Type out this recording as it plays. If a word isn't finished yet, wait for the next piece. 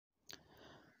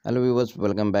Hello viewers,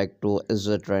 welcome back to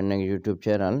the Trending YouTube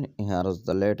channel. Here is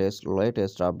the latest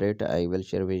update I will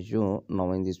share with you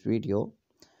now in this video.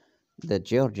 The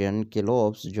Georgian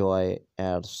Klopp's joy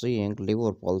at seeing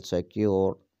Liverpool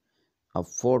secure a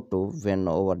 4-2 win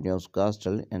over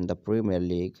Newcastle in the Premier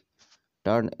League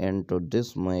turned into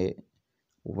dismay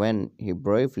when he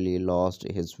bravely lost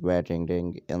his wedding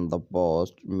ring in the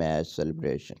post-match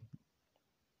celebration.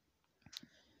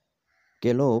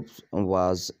 Klopp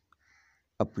was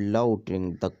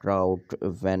applauding the crowd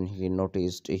when he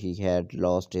noticed he had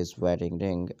lost his wedding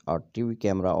ring. A TV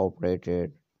camera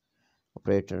operator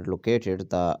located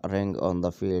the ring on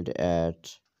the field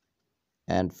at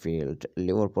Anfield.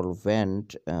 Liverpool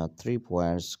went 3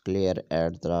 points clear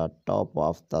at the top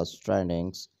of the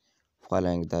standings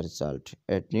following the result.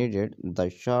 It needed the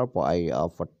sharp eye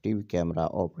of a TV camera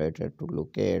operator to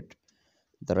locate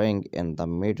the ring in the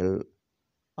middle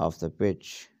of the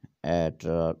pitch at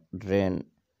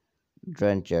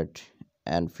drenched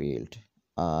Anfield.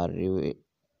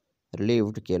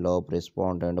 Relieved Klopp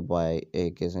responded by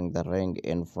kissing the ring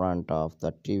in front of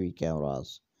the TV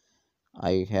cameras.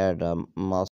 I had a